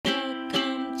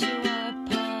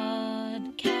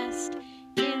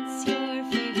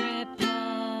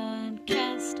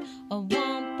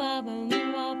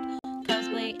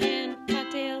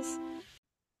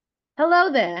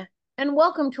Hello there, and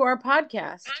welcome to our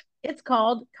podcast. It's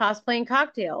called Cosplay and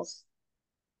Cocktails.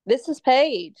 This is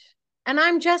Paige, And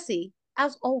I'm Jessi,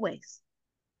 as always.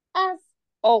 as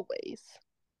always.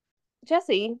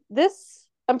 Jessi,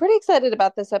 I'm pretty excited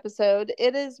about this episode.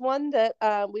 It is one that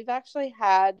we've actually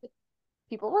had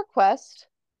people request.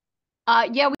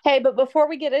 Yeah, Hey, but before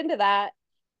we get into that,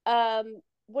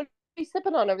 what are you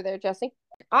sipping on over there, Jessi?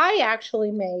 I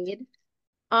actually made,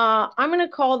 I'm going to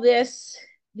call this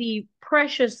the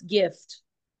precious gift.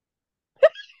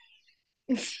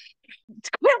 Quit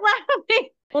laughing.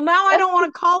 Well, now I don't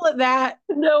want to call it that.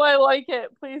 No, I like it.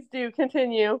 Please do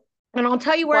continue. And I'll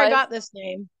tell you where I got this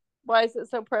name. Why is it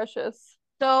so precious?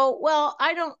 So, well,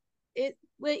 I don't,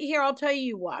 here, I'll tell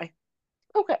you why.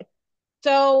 Okay.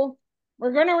 So,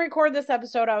 we're going to record this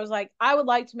episode. I was like, I would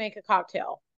like to make a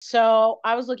cocktail. So,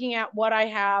 I was looking at what I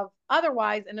have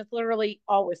otherwise, and it's literally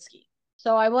all whiskey.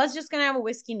 So, I was just going to have a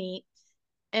whiskey neat.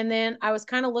 And then I was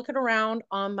kind of looking around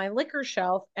on my liquor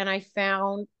shelf, and I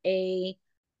found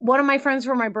one of my friends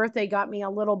for my birthday got me a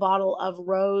little bottle of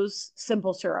rose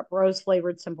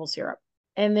flavored simple syrup.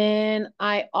 And then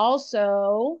I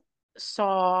also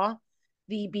saw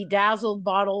the bedazzled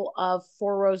bottle of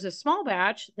Four Roses small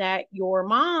batch that your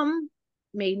mom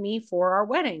made me for our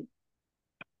wedding.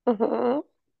 Mm-hmm.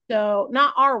 So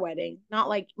not our wedding, not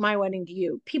like my wedding to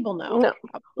you. People know.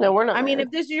 No, we're not. I mean, if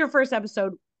this is your first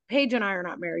episode, Paige and I are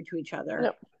not married to each other.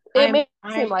 No. It may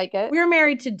seem like it. We're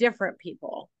married to different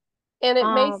people. And it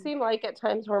may seem like at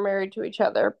times we're married to each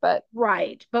other, but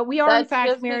right. But we are in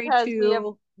fact married to. We have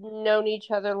known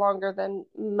each other longer than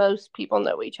most people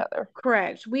know each other.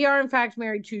 Correct. We are in fact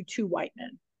married to two white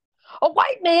men. A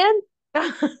white man?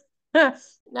 Now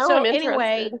so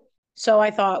anyway, so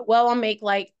I thought, well, I'll make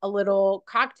like a little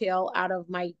cocktail out of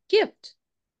my gift.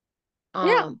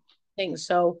 Thing.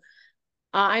 So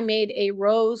I made a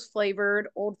rose flavored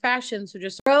old fashioned. So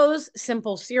just rose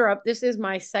simple syrup. This is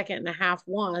my second and a half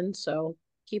one. So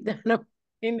keep that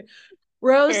in.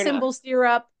 Rose simple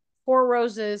syrup, Four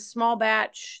Roses small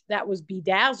batch that was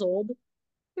bedazzled,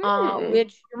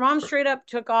 which your mom straight up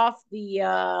took off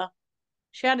the,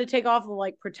 she had to take off the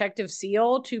like protective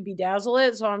seal to bedazzle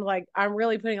it. So I'm like, I'm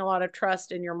really putting a lot of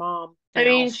trust in your mom. I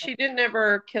mean, she didn't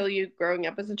ever kill you growing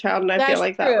up as a child. And I feel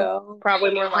like that was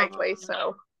probably more likely.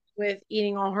 So with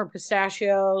eating all her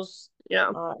pistachios in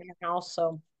her house.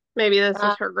 So maybe this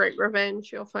is her great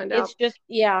revenge. You'll find out. It's just,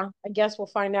 I guess we'll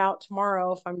find out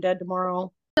tomorrow if I'm dead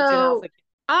tomorrow. So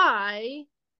I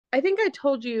think I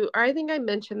told you, or I think I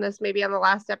mentioned this maybe on the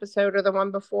last episode or the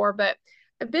one before, but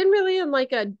I've been really in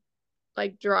like a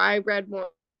dry red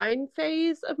wine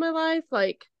phase of my life.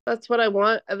 Like that's what I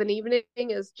want of an evening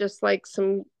is just like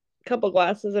some couple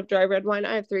glasses of dry red wine.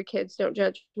 I have 3 kids. Don't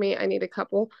judge me. I need a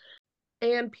couple.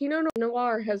 And Pinot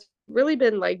Noir has really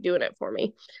been like doing it for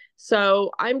me. So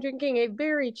I'm drinking a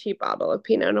very cheap bottle of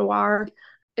Pinot Noir.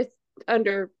 It's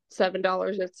under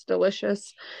 $7. It's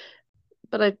delicious.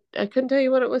 But I couldn't tell you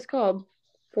what it was called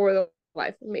for the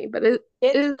life of me. But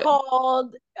it's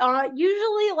called,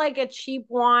 usually like a cheap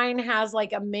wine has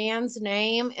like a man's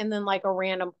name and then like a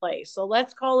random place. So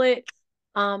let's call it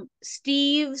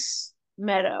Steve's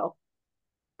Meadow.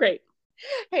 Great.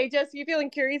 Hey, Jess, you feeling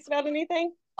curious about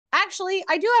anything? Actually,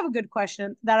 I do have a good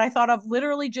question that I thought of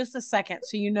literally just a second.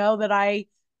 So you know that I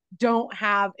don't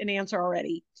have an answer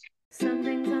already.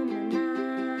 Something's on my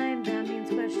mind. That means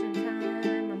question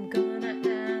time. I'm gonna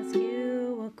ask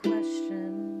you a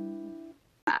question.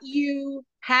 If you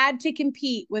had to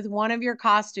compete with one of your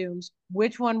costumes,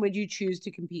 which one would you choose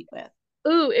to compete with?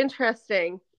 Ooh,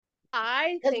 interesting.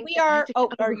 I think we are.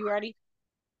 Are you ready?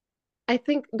 I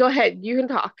think. Go ahead. You can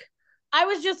talk. I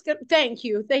was just gonna. Thank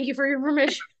you for your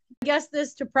permission. I guess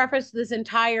to preface this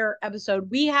entire episode,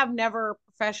 we have never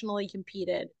professionally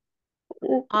competed.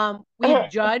 We've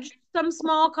judged some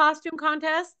small costume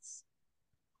contests.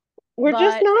 We're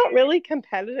just not really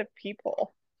competitive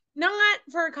people. Not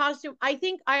for a costume. I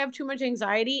think I have too much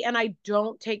anxiety and I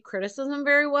don't take criticism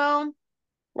very well.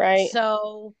 Right.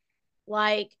 So,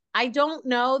 like, I don't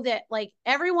know that, like,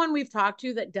 everyone we've talked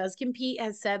to that does compete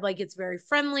has said, like, it's very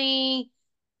friendly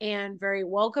and very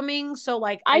welcoming. So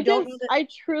like I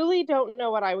truly don't know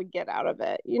what I would get out of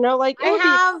it. You know, like it would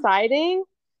be exciting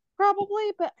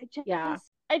probably, but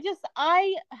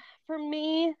for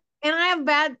me, and I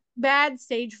have bad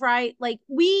stage fright. Like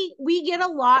we get a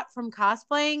lot from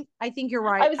cosplaying. I think you're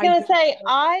right. I was gonna say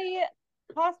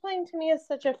cosplaying to me is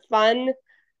such a fun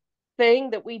thing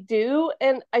that we do,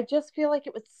 and I just feel like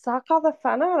it would suck all the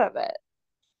fun out of it.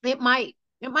 It might.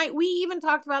 We even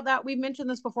talked about that. We've mentioned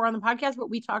this before on the podcast, but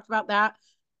we talked about that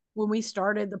when we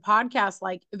started the podcast.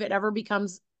 Like if it ever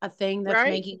becomes a thing that's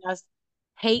making us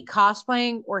hate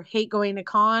cosplaying or hate going to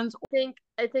cons.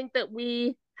 I think that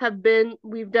we've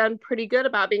done pretty good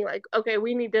about being like, okay,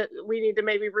 we need to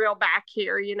maybe reel back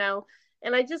here, you know.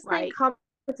 And I just think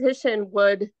competition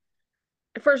would,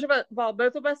 first of all,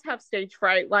 both of us have stage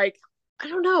fright. Like, I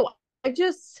don't know.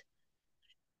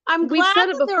 I'm glad said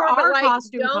it before, there are like,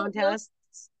 costume contests.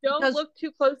 Don't look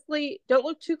too closely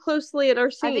at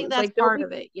our scenes. I think that's like, part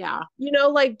of it. Yeah. You know,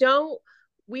 like,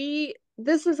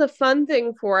 this is a fun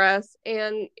thing for us.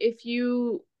 And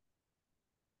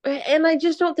I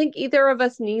just don't think either of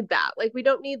us need that. Like, we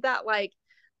don't need that, like,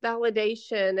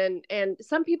 validation. And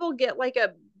some people get like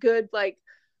a good, like,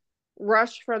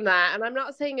 rush from that. And I'm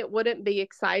not saying it wouldn't be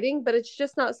exciting, but it's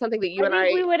just not something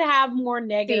that we would have more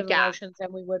negative emotions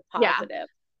than we would positive.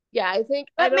 Yeah, I think.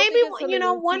 But maybe, you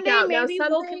know, one day maybe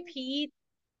we'll compete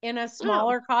in a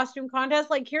smaller costume contest.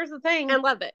 Like, here's the thing. I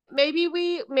love it. Maybe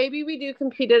we do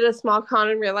compete at a small con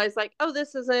and realize, like, oh,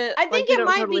 this isn't. I think it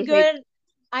might be good.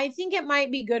 I think it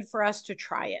might be good for us to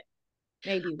try it.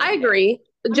 Maybe. I agree.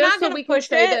 I'm just not going to push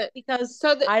it because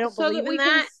I don't believe in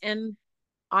that, and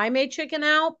I may chicken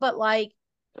out. But, like,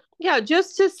 yeah,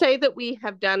 just to say that we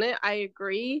have done it, I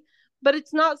agree. But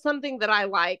it's not something that I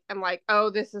like. I'm like,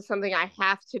 oh, this is something I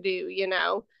have to do, you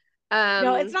know?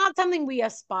 No, it's not something we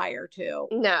aspire to.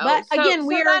 No. But again,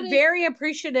 we are very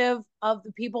appreciative of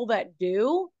the people that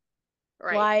do.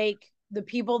 Right. Like, the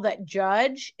people that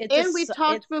judge. And we've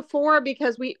talked before,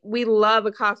 because we love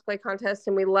a cosplay contest,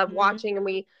 and we love watching, and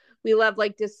we love,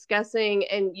 like, discussing,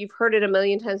 and you've heard it a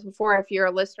million times before if you're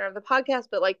a listener of the podcast,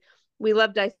 but, like, we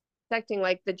love dissecting,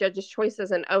 like, the judges'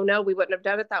 choices, and, oh no, we wouldn't have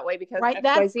done it that way because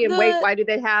XYZ, and wait, why do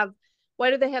they have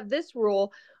this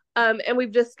rule? And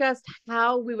we've discussed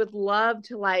how we would love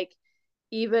to, like,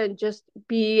 even just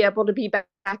be able to be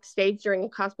backstage during a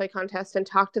cosplay contest and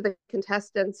talk to the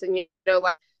contestants, and, you know,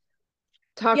 like,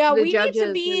 talk to the judges. Need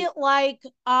to be like,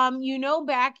 you know,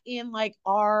 back in, like,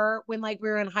 when, like, we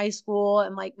were in high school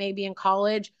and, like, maybe in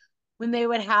college, when they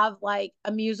would have, like,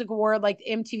 a music award, like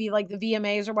MTV, like the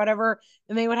VMAs or whatever,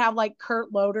 and they would have, like,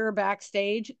 Kurt Loder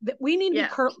backstage. We need to be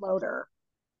Kurt Loder.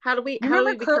 How do we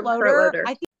become Kurt Loder? I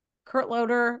think Kurt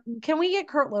Loder. Can we get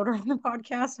Kurt Loder on the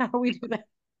podcast? How do we do that?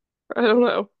 I don't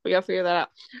know. We gotta figure that out.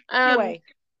 Anyway,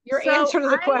 your answer to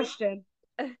the question.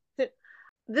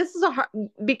 This is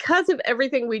because of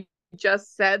everything we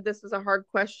just said, this is a hard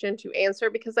question to answer,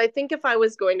 because I think if I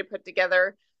was going to put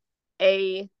together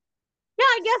I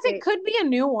guess it could be a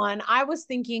new one. I was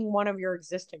thinking one of your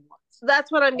existing ones.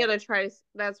 That's what I'm going to try.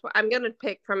 That's what I'm going to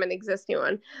pick from an existing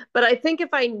one. But I think if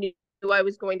I knew I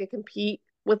was going to compete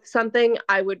with something,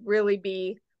 I would really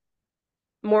be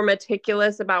more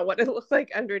meticulous about what it looks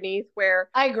like underneath. Where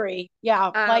I agree. Yeah.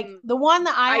 Like the one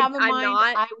that I have in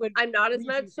mind, I'm not as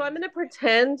much. So I'm going to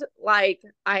pretend like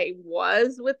I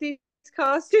was with these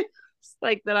costumes,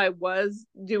 like that I was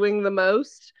doing the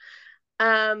most.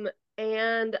 And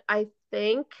I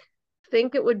think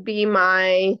it would be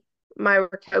my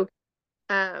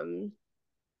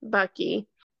Bucky.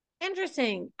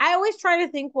 Interesting. I always try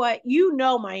to think my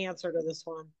answer to this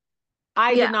one.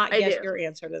 I did not guess your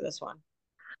answer to this one.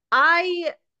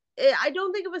 I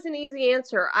don't think it was an easy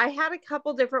answer. I had a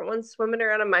couple different ones swimming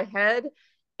around in my head,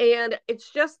 and it's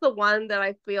just the one that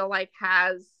I feel like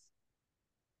has,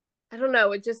 I don't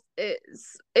know,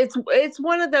 it's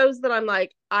one of those that I'm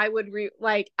like, I would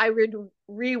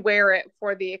rewear it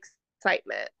for the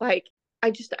excitement. Like,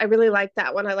 I really like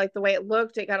that one. I like the way it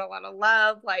looked. It got a lot of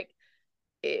love. Like,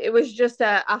 it was just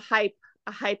a hype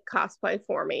cosplay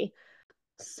for me.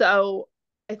 So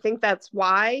I think that's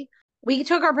why. We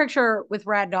took our picture with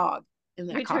Rad Dog in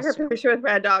that costume. Took our picture with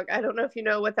Rad Dog. I don't know if you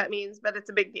know what that means, but it's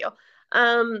a big deal.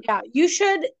 Yeah, you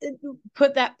should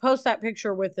post that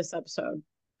picture with this episode.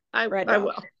 I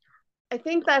will. I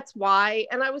think that's why.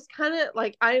 And I was kind of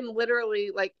like, I'm literally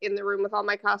like in the room with all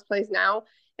my cosplays now.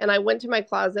 And I went to my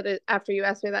closet after you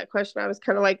asked me that question. I was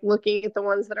kind of like looking at the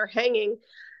ones that are hanging.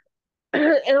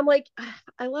 And I'm like,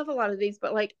 I love a lot of these,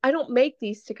 but like, I don't make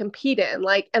these to compete in.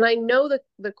 Like, and I know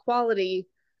the quality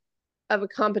of a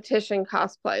competition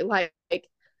cosplay. Like,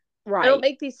 right. I don't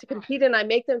make these to compete in. I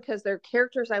make them because they're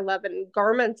characters I love and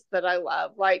garments that I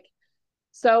love. Like,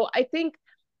 so I think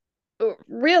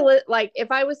like,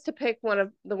 if I was to pick one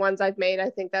of the ones I've made, I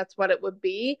think that's what it would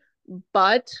be.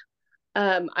 But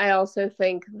I also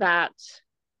think that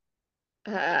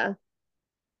I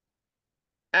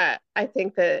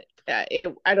think that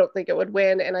I don't think it would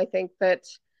win, and I think that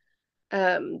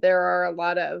there are a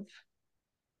lot of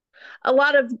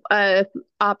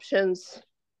options.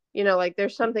 You know, like,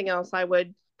 there's something else I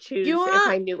would choose if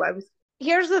I knew I was.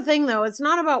 Here's the thing, though. It's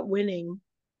not about winning,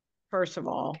 first of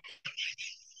all.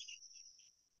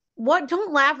 What?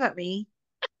 Don't laugh at me.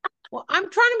 Well, I'm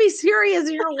trying to be serious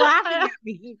and you're laughing at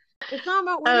me. It's not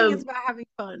about winning, it's about having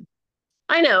fun.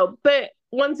 I know, but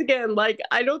once again, like,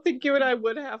 I don't think you and I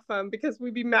would have fun because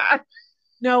we'd be mad.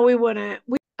 No, we wouldn't.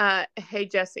 Hey,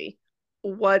 Jessi,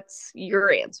 what's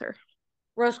your answer?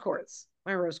 Rose quartz.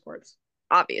 My rose quartz.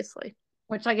 Obviously.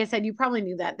 Which, like I said, you probably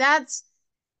knew that.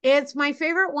 It's my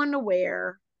favorite one to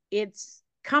wear. It's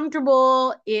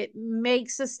comfortable. It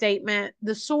makes a statement.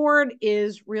 The sword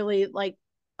is really like,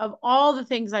 of all the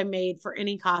things I made for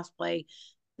any cosplay,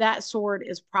 that sword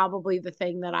is probably the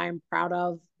thing that I'm proud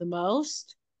of the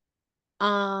most.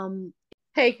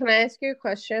 Hey, can I ask you a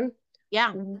question?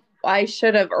 Yeah. I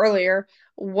should have earlier.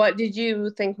 What did you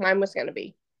think mine was going to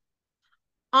be?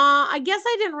 I guess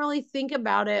I didn't really think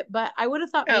about it, but I would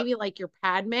have thought maybe like your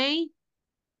Padme.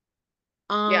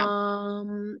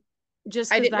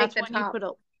 Just because that's when you put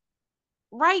a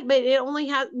right, but it only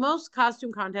has most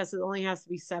costume contests, it only has to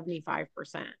be 75%.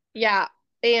 Yeah.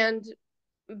 And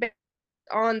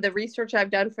on the research I've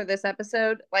done for this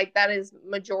episode, like that is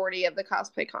majority of the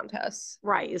cosplay contests.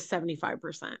 Right, is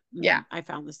 75%. Yeah. I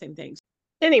found the same things.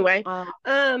 Anyway,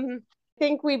 I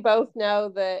think we both know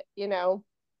that,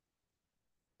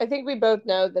 I think we both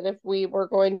know that if we were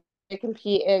going to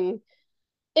compete in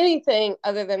anything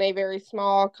other than a very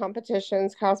small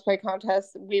competitions, cosplay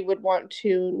contest, we would want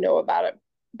to know about it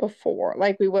before.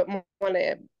 Like we wouldn't want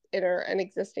to enter an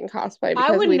existing cosplay because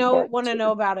I would want to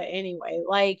know about it anyway.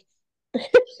 Like,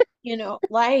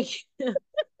 like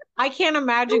I can't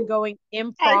imagine going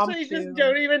impromptu. Actually, just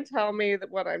don't even tell me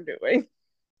what I'm doing.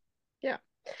 Yeah.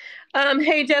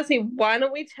 Hey Jessi, why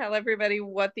don't we tell everybody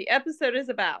what the episode is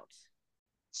about?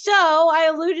 So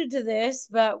I alluded to this,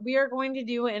 but we are going to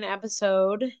do an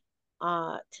episode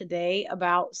today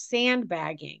about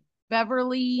sandbagging.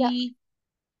 Beverly,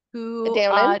 who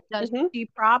does she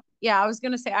prop? Yeah, I was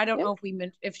gonna say I don't know if we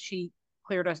meant if she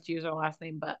cleared us to use her last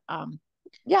name, but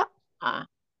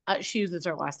she uses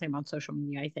her last name on social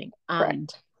media, I think.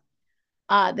 Correct.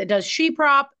 That does she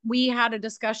prop. We had a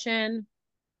discussion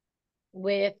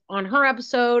on her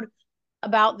episode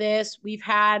about this. We've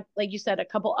had, like you said, a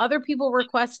couple other people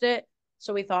request it.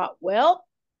 So we thought, well,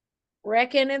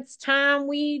 reckon it's time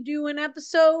we do an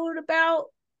episode about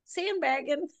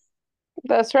sandbagging.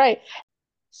 That's right.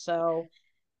 So,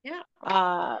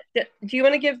 yeah. Do you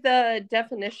want to give the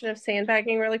definition of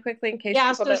sandbagging really quickly in case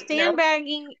people don't know?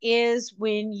 Sandbagging is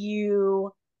when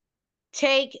you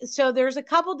so there's a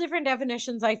couple different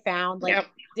definitions I found, like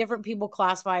different people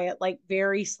classify it like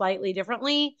very slightly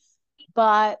differently,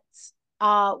 but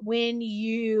when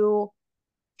you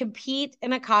compete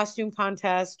in a costume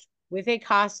contest with a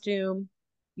costume,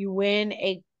 you win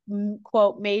a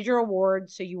quote major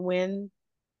award. So you win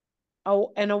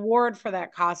an award for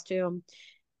that costume,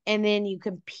 and then you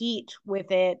compete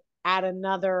with it at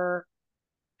another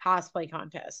cosplay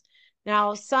contest.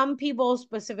 Now, some people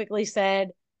specifically said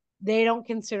they don't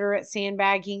consider it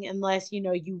sandbagging unless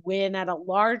you win at a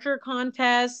larger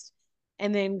contest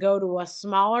and then go to a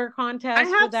smaller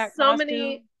contest with that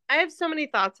costume. I have so many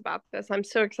thoughts about this. I'm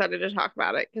so excited to talk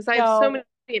about it because I have so many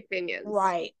opinions.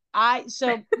 Right.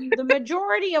 So the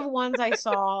majority of ones I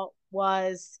saw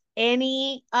was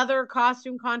any other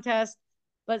costume contest,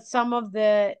 but some of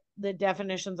the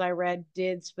definitions I read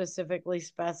did specifically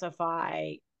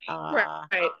specify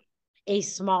a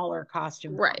smaller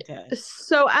costume contest.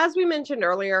 So as we mentioned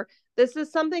earlier, this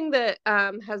is something that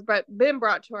has been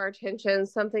brought to our attention,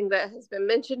 something that has been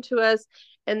mentioned to us,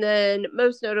 and then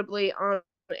most notably on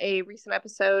a recent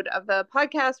episode of the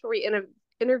podcast where we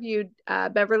interviewed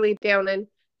Beverly Downen.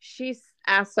 She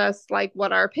asked us like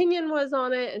what our opinion was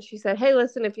on it, and she said, hey,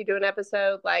 listen, if you do an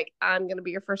episode, like I'm going to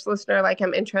be your first listener, like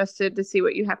I'm interested to see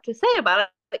what you have to say about it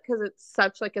because it's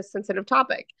such like a sensitive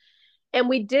topic. And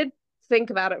we did think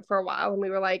about it for a while, and we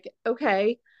were like,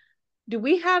 okay, do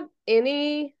we have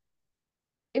any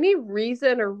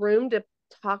reason or room to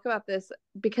talk about this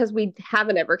because we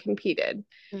haven't ever competed?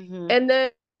 And then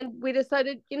we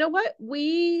decided, you know what,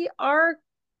 we are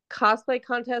cosplay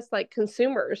contest like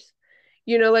consumers,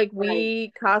 like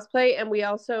we cosplay, and we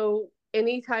also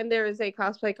anytime there is a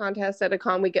cosplay contest at a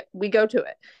con, we go to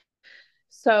it.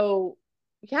 So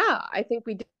yeah, I think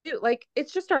we do. Like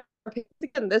it's just our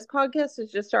opinion. This podcast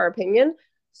is just our opinion.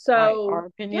 So our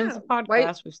opinion's a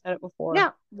podcast. We've said it before. Yeah.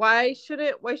 Why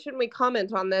shouldn't we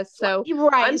comment on this? So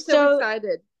I'm so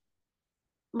excited.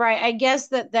 Right. I guess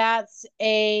that's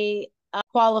a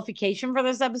qualification for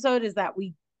this episode is that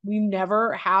we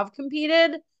never have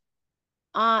competed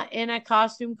in a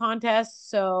costume contest.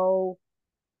 So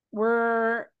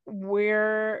we're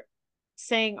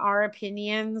saying our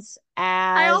opinions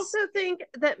as... I also think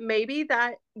that maybe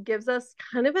that gives us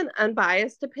kind of an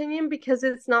unbiased opinion because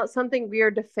it's not something we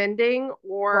are defending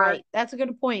or... Right. That's a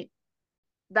good point.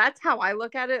 That's how I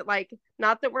look at it. Like,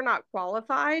 not that we're not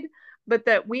qualified, but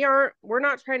that we're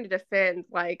not trying to defend,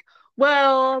 like,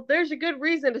 well, there's a good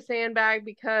reason to sandbag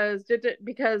because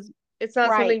it's not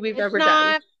something we've ever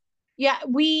done. Yeah,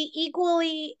 we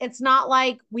equally, it's not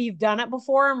like we've done it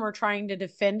before and we're trying to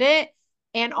defend it.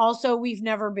 And also, we've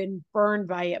never been burned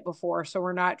by it before. So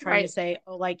we're not trying to say,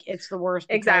 oh, like, it's the worst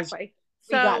because exactly.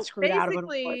 we got screwed out of an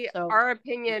award. So our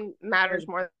opinion matters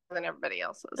more than everybody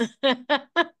else's.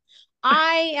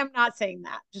 I am not saying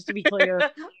that, just to be clear.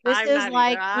 This is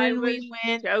like when we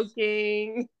went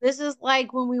joking. This is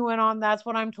like when we went on That's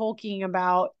What I'm Talking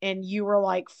About, and you were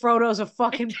like, Frodo's a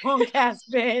fucking punk ass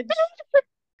bitch.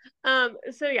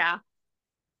 So yeah.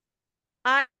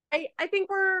 I think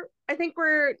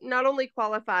we're not only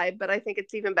qualified, but I think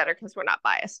it's even better because we're not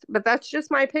biased. But that's just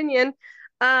my opinion.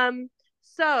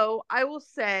 So I will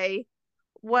say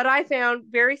what I found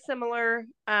very similar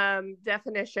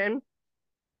definition.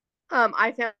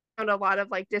 I found a lot of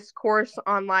like discourse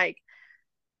on like,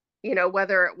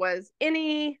 whether it was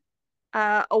any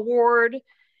award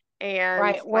and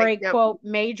right, or like, a quote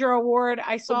major award.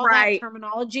 I saw that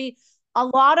terminology. A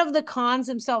lot of the cons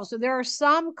themselves. So there are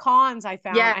some cons I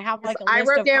found. Yes, I have like a list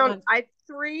wrote of down cons.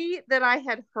 3 that I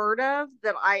had heard of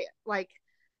that I like.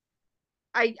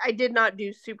 I did not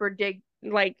do super dig,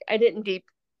 like I didn't deep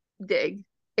dig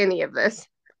any of this.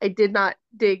 I did not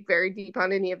dig very deep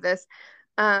on any of this.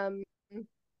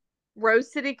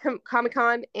 Rose City Comic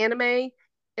Con, Anime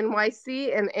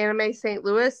NYC, and Anime St.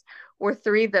 Louis were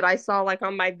 3 that I saw like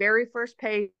on my very first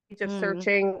page of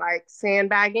searching like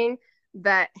sandbagging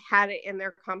that had it in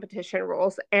their competition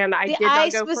rules. And I did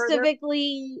not go further.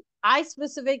 I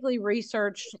specifically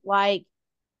researched like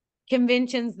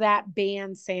conventions that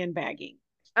ban sandbagging.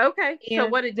 Okay. And so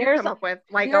what did you come up with?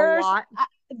 Like a lot?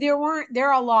 There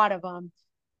are a lot of them.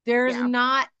 There's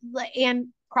not, and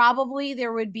probably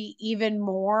there would be even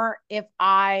more if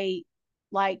I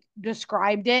like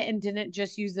described it and didn't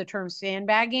just use the term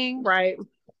sandbagging. Right.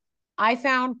 I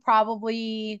found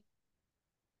probably,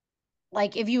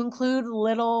 like, if you include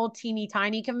little teeny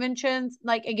tiny conventions,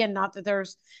 like, again, not that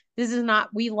this is not,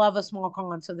 we love a small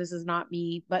con, so this is not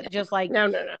me, but just like,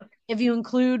 no. If you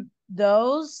include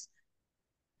those,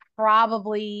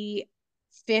 probably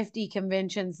 50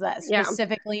 conventions that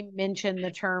specifically mention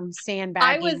the term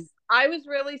sandbagging. I was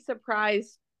really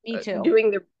surprised. Me too.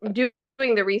 Doing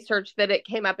the research that it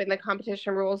came up in the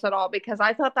competition rules at all, because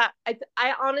I thought that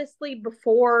I honestly,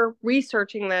 before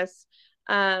researching this,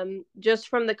 just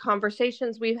from the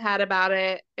conversations we've had about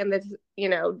it and this,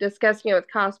 discussing it with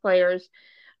cosplayers,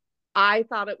 I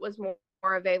thought it was more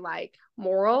of a like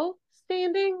moral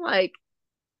standing, like,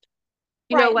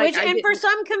 right, like, which, and for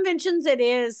some conventions it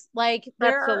is like,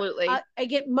 absolutely.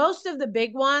 Again, most of the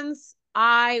big ones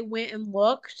I went and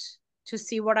looked to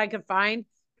see what I could find,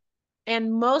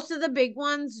 and most of the big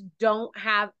ones don't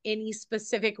have any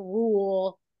specific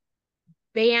rule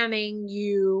banning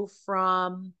you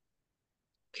from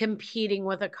competing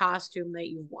with a costume that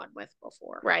you've won with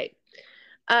before. Right.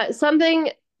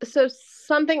 Something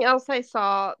else I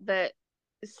saw that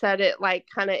said it like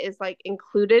kind of is like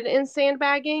included in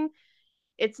sandbagging.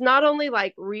 It's not only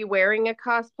like re-wearing a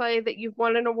cosplay that you've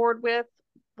won an award with,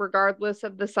 regardless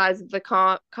of the size of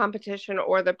the competition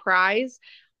or the prize,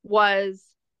 was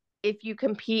if you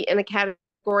compete in a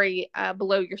category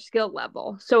below your skill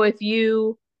level. So if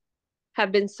you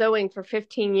have been sewing for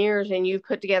 15 years and you've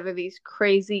put together these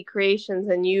crazy creations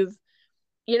and you've,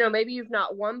 maybe you've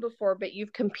not won before, but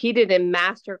you've competed in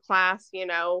master class,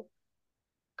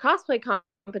 cosplay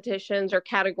competitions or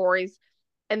categories,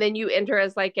 and then you enter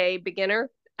as like a beginner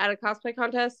at a cosplay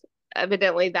contest,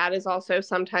 evidently that is also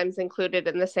sometimes included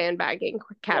in the sandbagging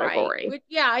category. Right.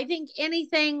 Yeah, I think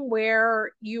anything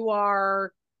where you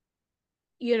are,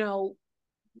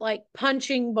 like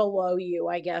punching below you,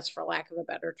 I guess, for lack of a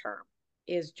better term,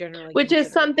 is generally which considered.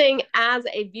 Is something, as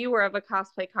a viewer of a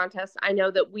cosplay contest, I know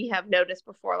that we have noticed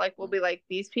before. Like, we'll be like,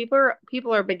 these people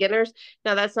are beginners.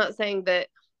 Now, that's not saying that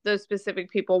those specific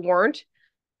people weren't.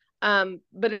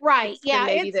 But right, yeah,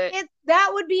 that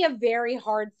would be a very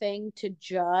hard thing to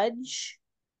judge.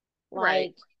 Like,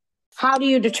 right. How do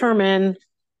you determine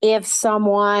if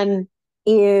someone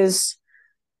is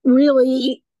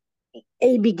really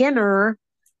a beginner,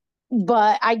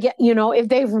 but I get, if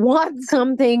they've won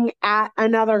something at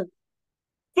another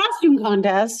costume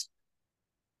contest,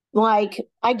 like,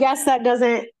 I guess that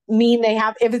doesn't mean they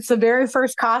have, if it's the very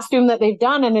first costume that they've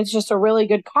done and it's just a really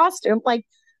good costume, like,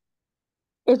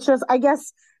 it's just, I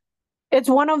guess It's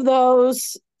one of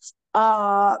those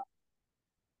hard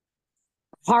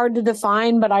to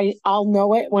define, but I'll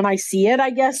know it when I see it, I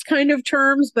guess, kind of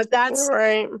terms. But that's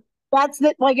right. That's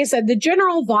the, like I said, the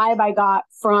general vibe I got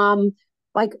from,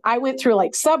 like, I went through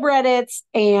like subreddits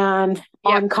and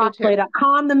on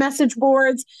cosplay.com, the message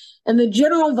boards, and the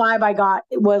general vibe I got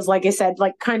was, like I said,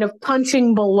 like kind of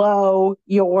punching below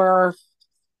your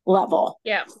level.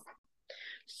 Yeah.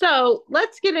 So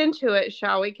let's get into it,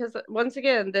 shall we? Because once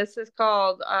again, this is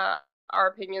called Our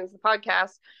Opinions, the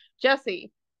podcast.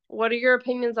 Jessi, what are your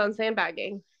opinions on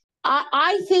sandbagging?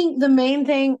 I think the main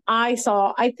thing I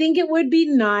saw, I think it would be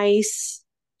nice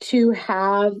to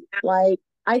have, like,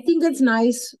 I think it's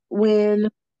nice when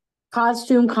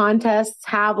costume contests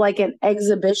have like an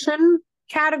exhibition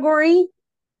category.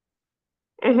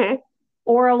 Mm-hmm.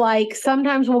 Or like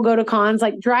sometimes we'll go to cons,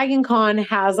 like Dragon Con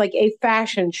has like a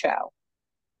fashion show.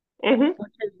 Mm-hmm.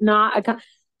 Which is not a con.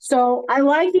 So I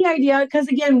like the idea because,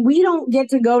 again, we don't get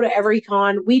to go to every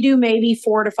con. We do maybe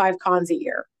 4 to 5 cons a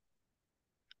year.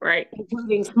 Right.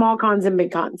 Including small cons and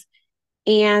big cons.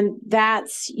 And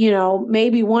that's,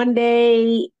 maybe one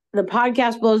day the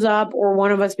podcast blows up or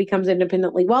one of us becomes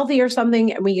independently wealthy or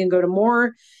something and we can go to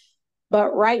more.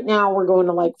 But right now we're going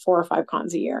to like 4 or 5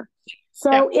 cons a year.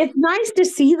 So it's nice to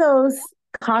see those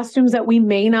costumes that we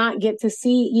may not get to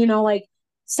see, like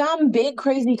some big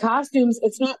crazy costumes.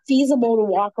 It's not feasible to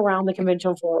walk around the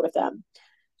convention floor with them.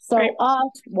 So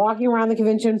us walking around the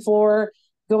convention floor,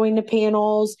 going to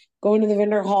panels, going to the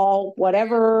vendor hall,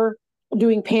 whatever,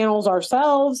 doing panels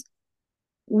ourselves,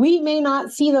 we may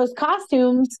not see those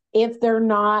costumes if they're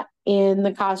not in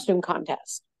the costume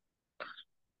contest.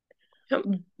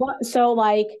 So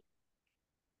like,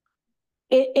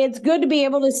 it's good to be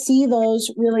able to see those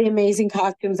really amazing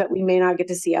costumes that we may not get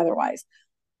to see otherwise.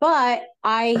 But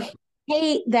I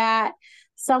hate that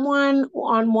someone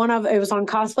on it was on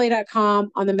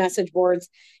cosplay.com on the message boards,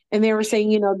 and they were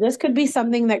saying, this could be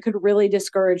something that could really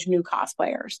discourage new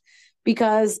cosplayers.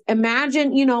 Because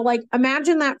imagine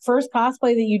that first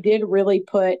cosplay that you did really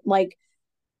put, like,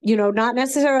 not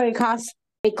necessarily a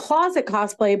closet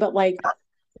cosplay, but like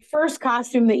first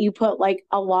costume that you put like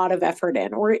a lot of effort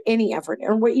in, or any effort in,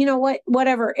 or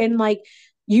whatever, and like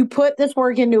you put this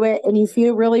work into it and you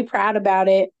feel really proud about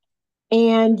it,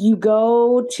 and you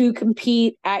go to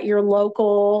compete at your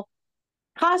local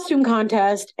costume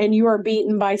contest and you are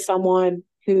beaten by someone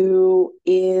who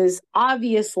is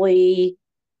obviously,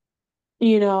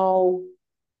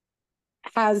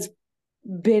 has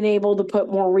been able to put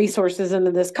more resources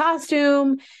into this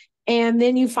costume. And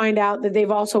then you find out that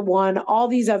they've also won all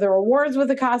these other awards with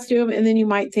the costume. And then you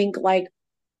might think, like,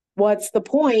 what's the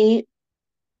point?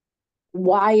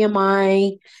 Why am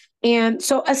I? And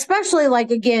so, especially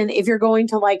like, again, if you're going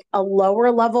to like a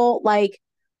lower level, like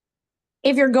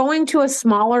if you're going to a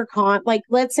smaller con, like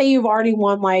let's say you've already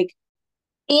won, like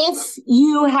if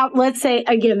you have, let's say,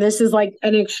 again, this is like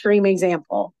an extreme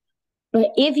example, but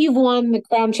if you've won the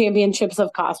Crown Championships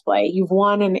of Cosplay, you've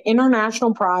won an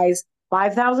international prize,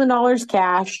 $5,000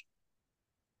 cash,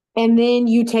 and then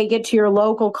you take it to your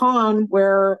local con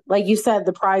where, like you said,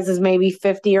 the prize is maybe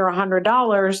 $50 or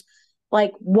 $100.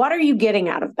 Like, what are you getting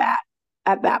out of that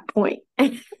at that point?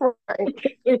 Right.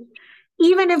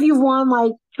 Even if you've won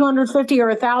like $250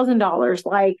 or $1,000,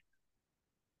 like,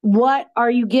 what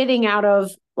are you getting out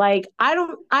of, like, I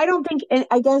don't think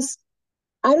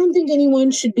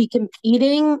anyone should be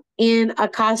competing in a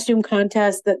costume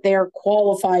contest that they're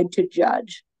qualified to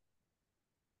judge.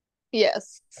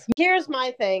 Yes. Here's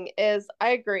my thing is I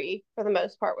agree for the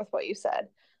most part with what you said,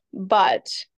 but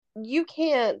you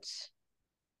can't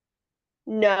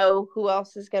know who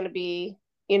else is going to be,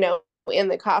 in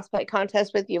the cosplay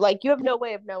contest with you. Like, you have no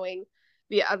way of knowing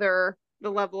the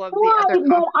level of the other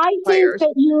cosplayers. I think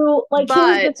that you, like,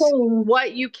 but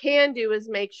what you can do is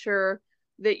make sure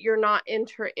that you're not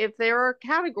if there are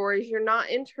categories you're not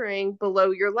entering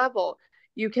below your level.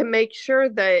 You can make sure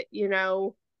that,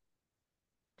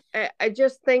 I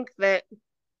just think that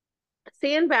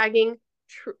sandbagging,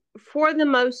 for the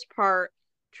most part,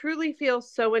 truly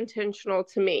feels so intentional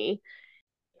to me.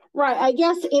 Right. I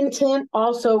guess intent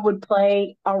also would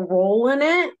play a role in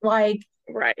it. Like,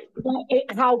 right.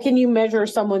 How can you measure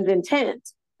someone's intent?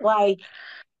 Like,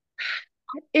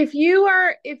 if you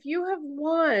have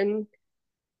won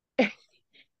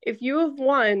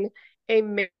a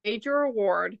major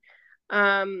award,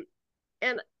 and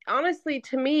honestly,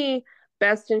 to me,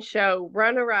 best in show,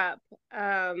 runner up,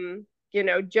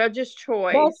 judge's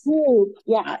choice,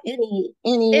 yeah,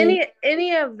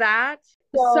 any of that.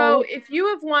 So if you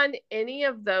have won any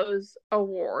of those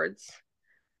awards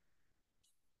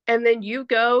and then you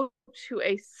go to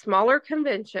a smaller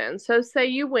convention, so say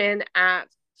you win at,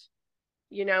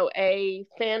 a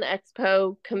fan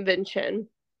expo convention,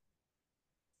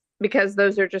 because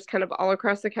those are just kind of all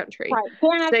across the country. Right.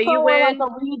 Fan Say expo you or win,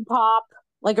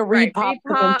 like a Reed Pop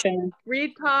convention.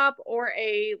 Reed Pop or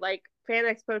a like fan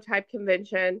expo type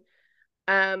convention.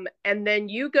 And then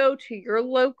you go to your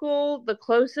local, the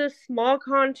closest small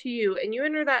con to you, and you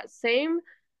enter that same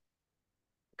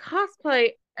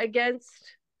cosplay against,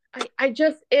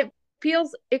 it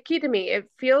feels icky to me. It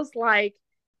feels like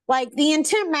the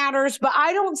intent matters, but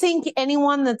I don't think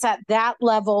anyone that's at that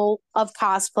level of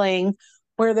cosplaying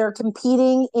where they're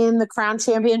competing in the crown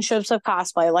championships of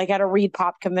cosplay, like at a Reed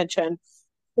Pop convention,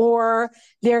 or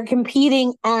they're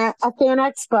competing at a fan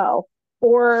expo,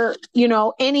 or,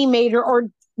 any major, or,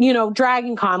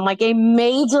 Dragon Con, like a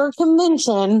major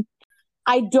convention.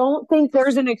 I don't think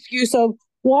there's an excuse of,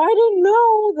 well, I didn't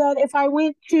know that if I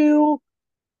went to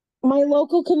my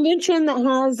local convention that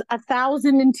has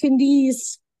 1,000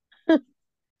 attendees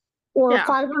or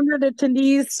 500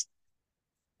 attendees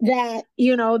that,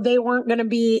 they weren't going to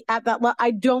be at that level. I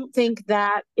don't think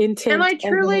that intent. And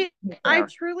I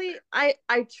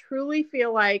truly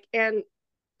feel like, and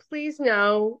please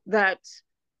know that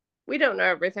we don't know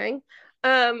everything.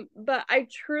 But I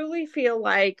truly feel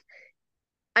like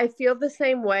I feel the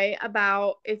same way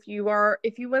about if you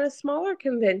win a smaller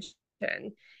convention,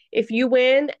 if you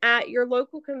win at your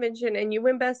local convention and you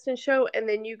win best in show, and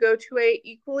then you go to a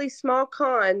equally small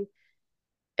con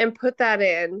and put that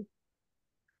in,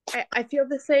 I feel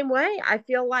the same way. I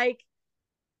feel like,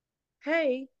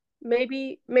 hey,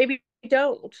 maybe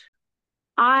don't.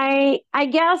 I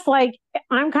guess like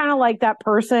I'm kind of like that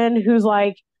person who's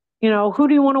like, who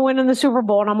do you want to win in the Super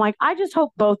Bowl? And I'm like, I just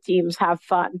hope both teams have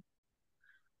fun.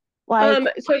 So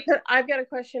I've got a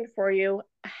question for you.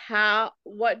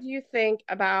 What do you think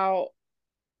about,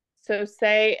 so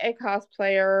say a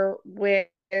cosplayer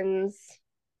wins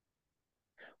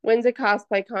a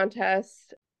cosplay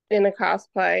contest in a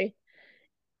cosplay,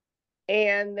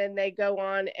 and then they go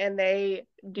on and they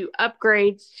do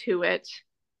upgrades to it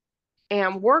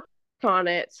and work on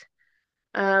it,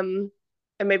 and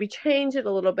maybe change it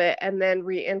a little bit and then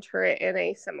re-enter it in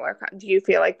a similar do you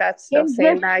feel like that's still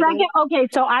sandbagging? Okay,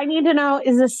 so I need to know,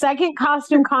 is the second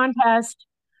costume contest,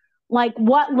 like,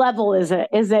 what level is it?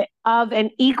 Is it of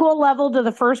an equal level to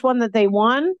the first one that they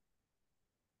won?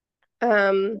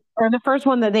 Or the first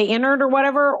one that they entered or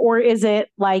whatever? Or is it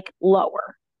like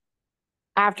lower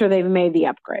after they've made the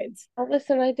upgrades? Oh,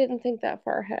 listen, I didn't think that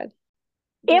far ahead.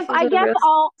 If I guess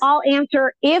I'll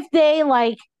answer if they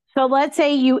like, so let's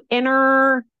say you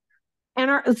enter,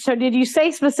 so did you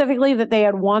say specifically that they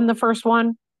had won the first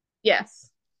one? Yes.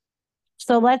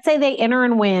 So let's say they enter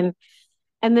and win,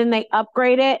 and then they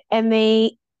upgrade it and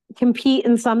they compete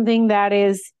in something that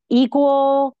is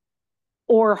equal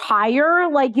or higher.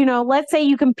 Like, let's say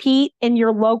you compete in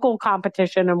your local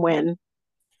competition and win,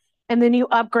 and then you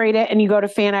upgrade it and you go to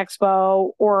Fan Expo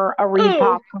or a Reed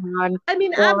Pop Con. I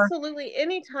mean, absolutely.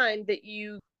 Anytime that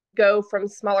you go from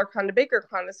smaller con to bigger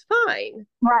con is fine.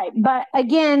 Right. But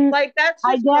again, like that's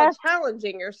just called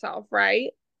challenging yourself,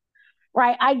 right?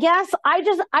 Right. I guess I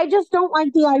just don't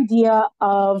like the idea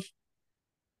of,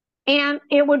 and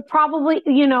it would probably,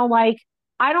 like,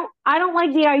 I don't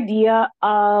like the idea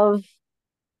of,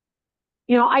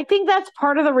 I think that's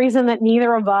part of the reason that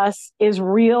neither of us is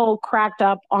real cracked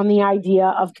up on the idea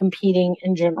of competing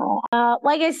in general.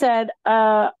 Like I said,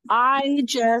 I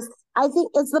think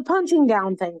it's the punching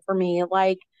down thing for me.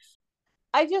 Like,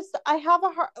 I have a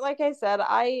hard, like I said,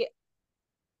 I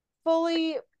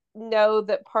fully know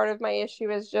that part of my issue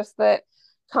is just that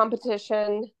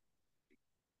competition,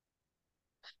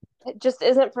 it just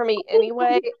isn't for me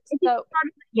anyway. So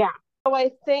yeah. So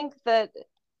I think that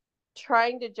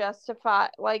trying to justify,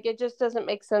 like, it just doesn't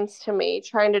make sense to me,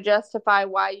 trying to justify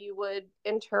why you would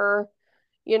enter,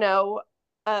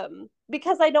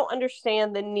 because I don't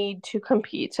understand the need to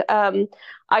compete.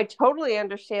 I totally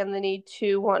understand the need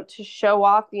to want to show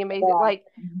off the amazing, like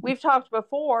we've talked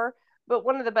before, but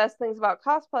one of the best things about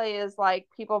cosplay is like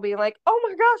people being like, oh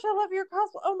my gosh, I love your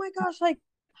cosplay. Oh my gosh, like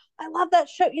I love that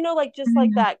show, like just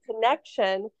like that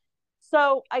connection.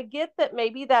 So I get that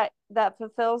maybe that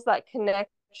fulfills that connection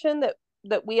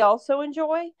that we also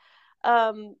enjoy.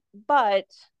 But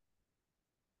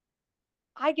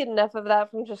I get enough of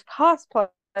that from just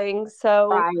cosplaying.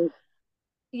 So, I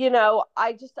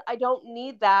don't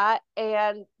need that.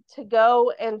 And to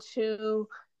go and to,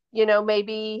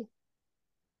 maybe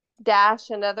dash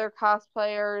another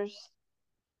cosplayers'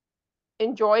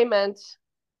 enjoyment.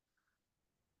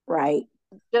 Right.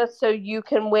 Just so you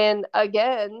can win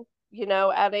again.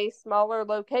 at a smaller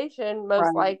location,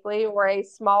 most likely, or a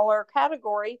smaller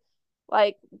category.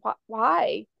 Like,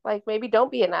 why? Like, maybe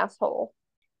don't be an asshole.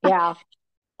 Yeah.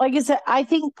 Like I said, I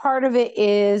think part of it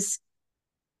is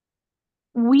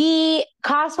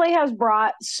cosplay has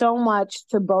brought so much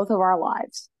to both of our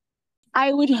lives.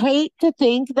 I would hate to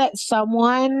think that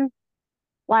someone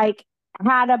like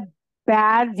had a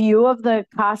bad view of the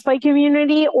cosplay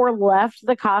community or left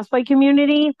the cosplay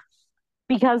community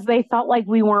because they felt like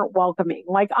we weren't welcoming.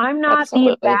 Like, I'm not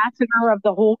the ambassador of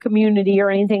the whole community or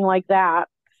anything like that.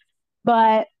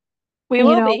 But we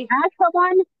will be. As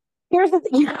someone, here's the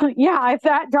thing. Yeah, if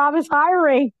that job is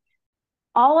hiring,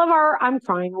 I'm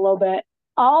crying a little bit.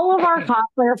 All of our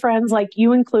cosplayer friends, like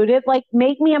you included, like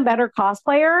make me a better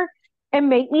cosplayer and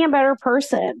make me a better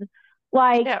person.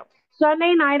 Like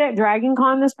Sunday night at Dragon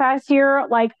Con this past year,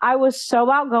 like I was so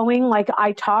outgoing. Like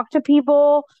I talked to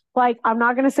people. Like I'm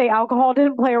not going to say alcohol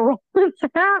didn't play a role in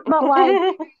that, but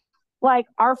like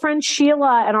our friend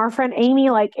Sheila and our friend Amy,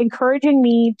 like encouraging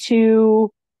me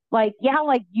to like, yeah,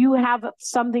 like you have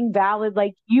something valid.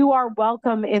 Like you are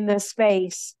welcome in this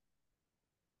space.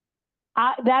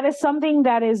 That is something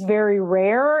that is very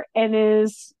rare and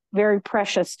is very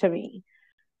precious to me.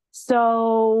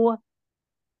 So,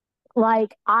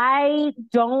 like, I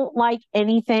don't like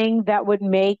anything that would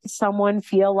make someone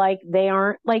feel like they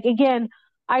aren't, like, again,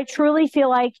 I truly feel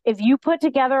like if you put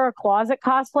together a closet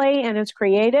cosplay and it's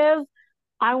creative,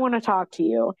 I want to talk to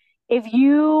you. If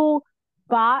you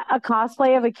bought a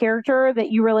cosplay of a character that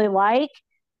you really like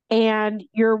and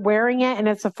you're wearing it and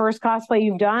it's the first cosplay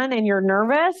you've done and you're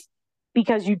nervous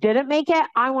because you didn't make it,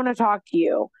 I want to talk to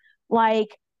you. Like,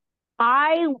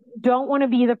 I don't want to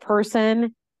be the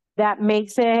person that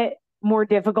makes it more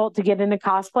difficult to get into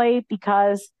cosplay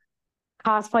because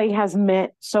cosplay has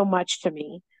meant so much to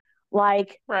me.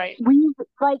 Like, like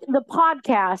the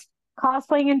podcast,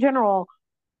 cosplaying in general,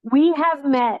 we have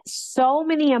met so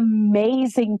many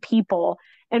amazing people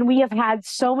and we have had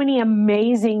so many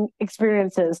amazing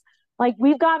experiences. Like,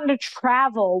 we've gotten to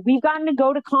travel, we've gotten to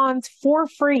go to cons for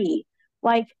free.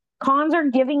 Like, cons are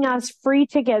giving us free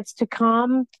tickets to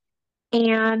come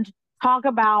and talk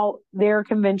about their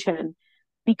convention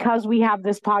because we have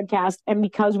this podcast and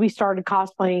because we started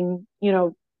cosplaying,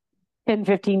 10,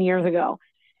 15 years ago.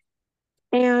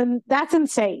 And that's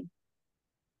insane.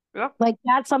 Yeah. Like,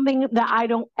 that's something that I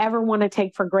don't ever want to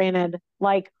take for granted.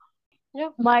 Like,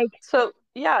 so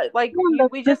yeah, like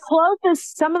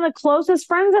some of the closest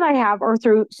friends that I have are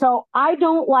through. So I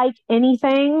don't like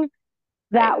anything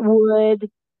that would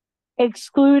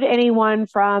exclude anyone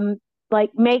from,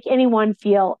 like, make anyone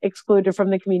feel excluded from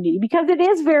the community, because it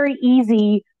is very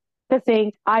easy to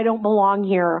think I don't belong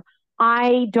here.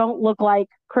 I don't look like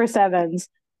Chris Evans.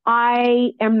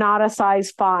 I am not a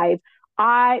size 5.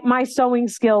 My sewing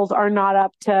skills are not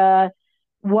up to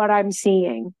what I'm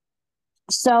seeing.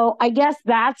 So I guess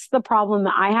that's the problem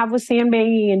that I have with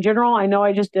sandbagging in general. I know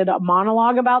I just did a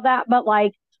monologue about that, but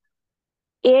like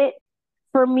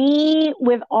for me,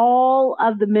 with all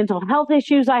of the mental health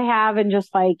issues I have and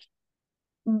just like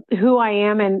who I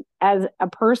am and as a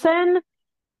person,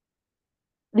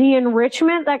 the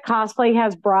enrichment that cosplay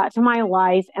has brought to my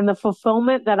life and the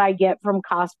fulfillment that I get from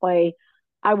cosplay,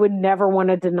 I would never want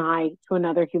to deny to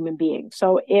another human being.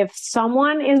 So if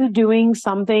someone is doing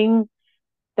something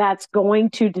that's going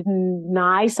to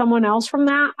deny someone else from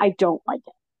that, I don't like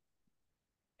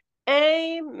it.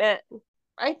 Amen.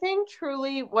 I think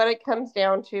truly what it comes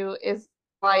down to is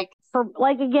for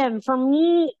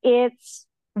me, it's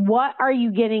what are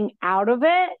you getting out of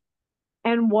it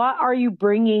and what are you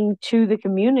bringing to the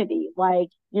community? Like,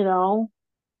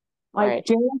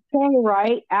 JFK,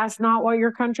 right? Ask not what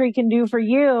your country can do for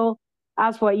you.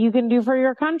 Ask what you can do for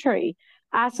your country.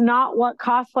 Ask not what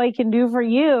cosplay can do for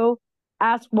you.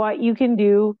 Ask what you can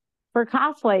do for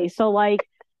cosplay. So, like,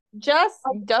 just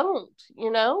don't,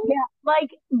 Yeah, like,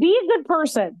 be a good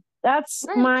person. That's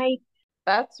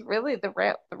really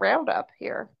the roundup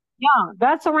here. Yeah,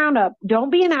 that's a roundup.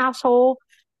 Don't be an asshole.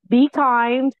 Be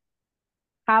kind.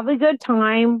 Have a good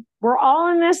time. We're all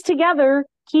in this together.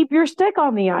 Keep your stick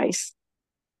on the ice.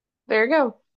 There you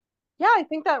go. Yeah, I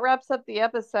think that wraps up the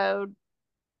episode.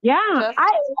 Yeah,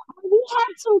 we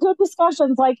had some good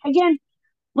discussions. Like, again,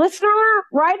 listener,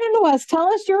 write into us.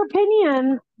 Tell us your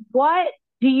opinion. What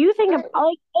do you think of,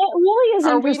 like, it really is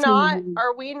interesting.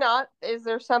 Are we not, is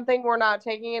there something we're not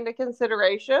taking into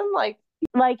consideration? Like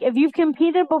if you've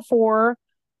competed before,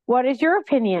 what is your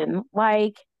opinion?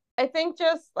 Like, I think,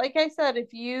 just like I said,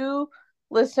 if you,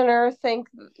 listener, think,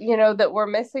 that we're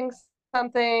missing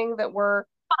something, that we're,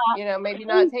 maybe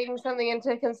not taking something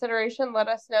into consideration, let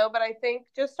us know. But I think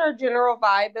just our general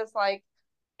vibe is like,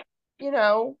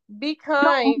 be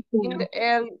kind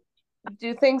and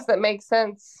do things that make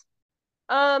sense.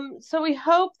 So we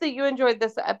hope that you enjoyed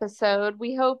this episode.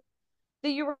 We hope that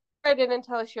you write in and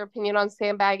tell us your opinion on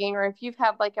sandbagging, or if you've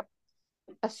had like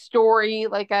a story,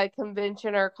 like a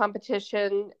convention or a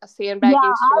competition, a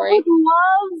sandbagging story. I would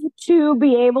love to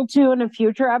be able to, in a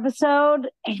future episode,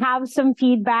 have some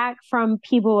feedback from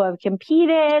people who have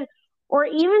competed, or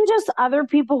even just other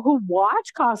people who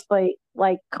watch cosplay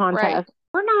like contests. Right.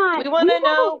 We're not. We want to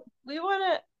know. We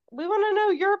want to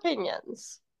know your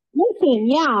opinions.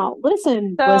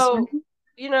 Listen. So,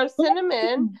 send them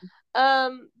in.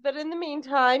 But in the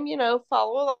meantime,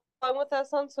 follow along with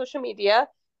us on social media.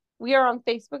 We are on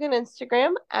Facebook and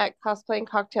Instagram at Cosplay and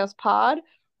Cocktails Pod.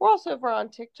 We're also over on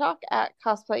TikTok at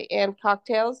Cosplay and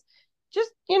Cocktails.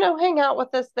 Just, hang out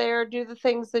with us there. Do the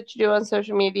things that you do on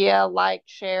social media, like,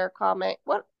 share, comment,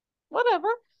 whatever.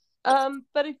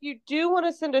 But if you do want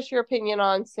to send us your opinion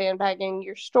on sandbagging,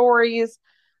 your stories,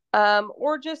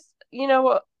 or just,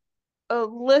 a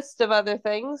list of other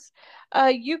things,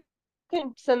 you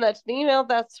can send that to the email.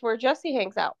 That's where Jessi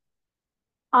hangs out.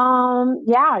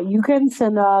 You can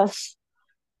send us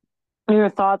your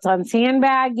thoughts on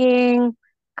sandbagging,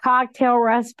 cocktail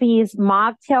recipes,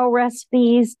 mocktail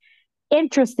recipes,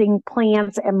 interesting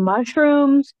plants and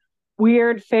mushrooms,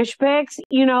 weird fish pics.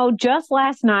 Just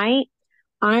last night,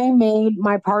 I made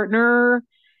my partner,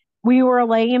 we were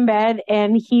laying in bed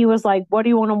and he was like, "What do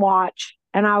you want to watch?"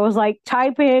 And I was like,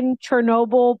 "Type in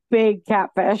Chernobyl big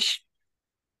catfish."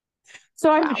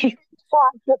 So I made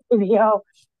this video.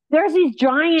 There's these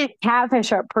giant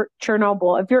catfish at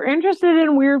Chernobyl. If you're interested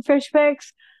in weird fish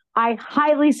pics, I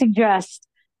highly suggest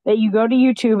that you go to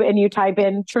YouTube and you type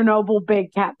in Chernobyl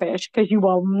big catfish, because you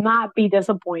will not be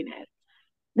disappointed.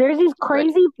 There's these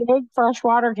crazy big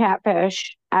freshwater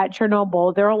catfish at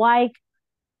Chernobyl. They're like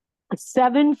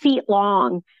 7 feet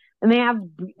long, and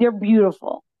they're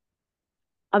beautiful.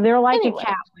 They're like a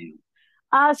cat wing.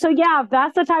 So if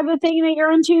that's the type of thing that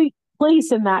you're into, please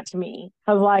send that to me,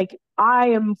 because I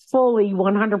am fully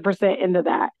 100% into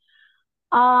that.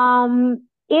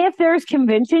 If there's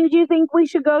conventions you think we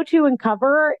should go to and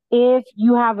cover, if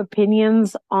you have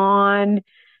opinions on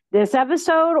this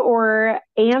episode or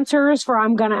answers for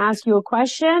I'm going to ask you a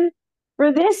question,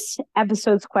 for this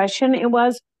episode's question, it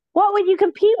was, what would you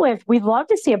compete with? We'd love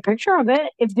to see a picture of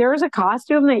it. If there's a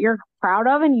costume that you're proud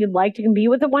of and you'd like to compete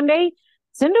with it one day,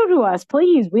 send it to us,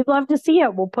 please. We'd love to see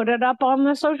it. We'll put it up on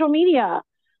the social media.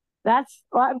 That's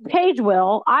Paige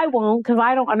will. I won't, because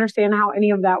I don't understand how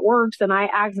any of that works, and I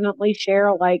accidentally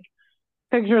share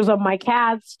pictures of my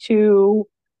cats to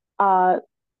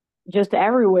just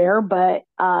everywhere. But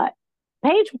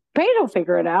Paige will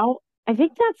figure it out. I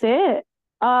think that's it.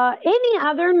 Any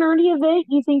other nerdy event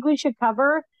you think we should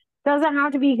cover? Doesn't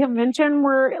have to be a convention.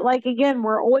 We're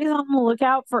always on the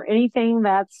lookout for anything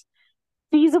that's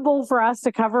feasible for us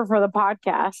to cover for the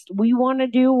podcast. We want to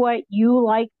do what you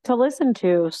like to listen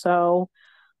to. So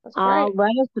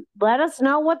let us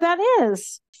know what that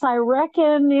is. So I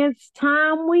reckon it's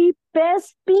time we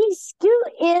best be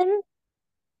scooting.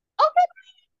 Okay.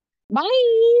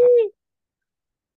 Bye.